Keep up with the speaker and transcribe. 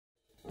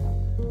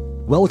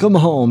Welcome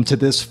home to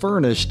this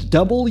furnished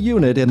double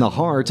unit in the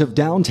heart of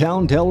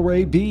downtown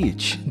Delray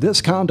Beach.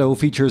 This condo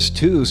features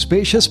 2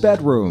 spacious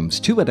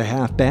bedrooms,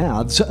 2.5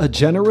 baths, a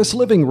generous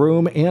living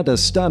room, and a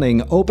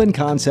stunning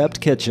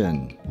open-concept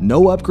kitchen.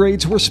 No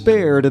upgrades were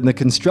spared in the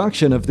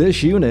construction of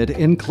this unit,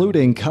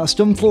 including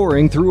custom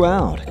flooring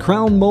throughout,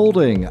 crown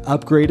molding,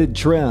 upgraded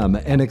trim,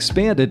 an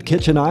expanded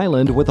kitchen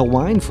island with a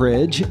wine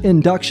fridge,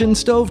 induction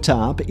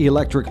stovetop,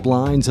 electric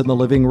blinds in the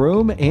living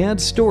room, and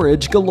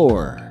storage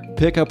galore.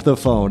 Pick up the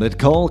phone and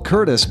call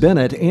Curtis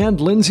Bennett and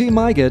Lindsay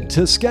Mygott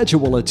to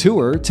schedule a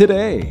tour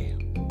today.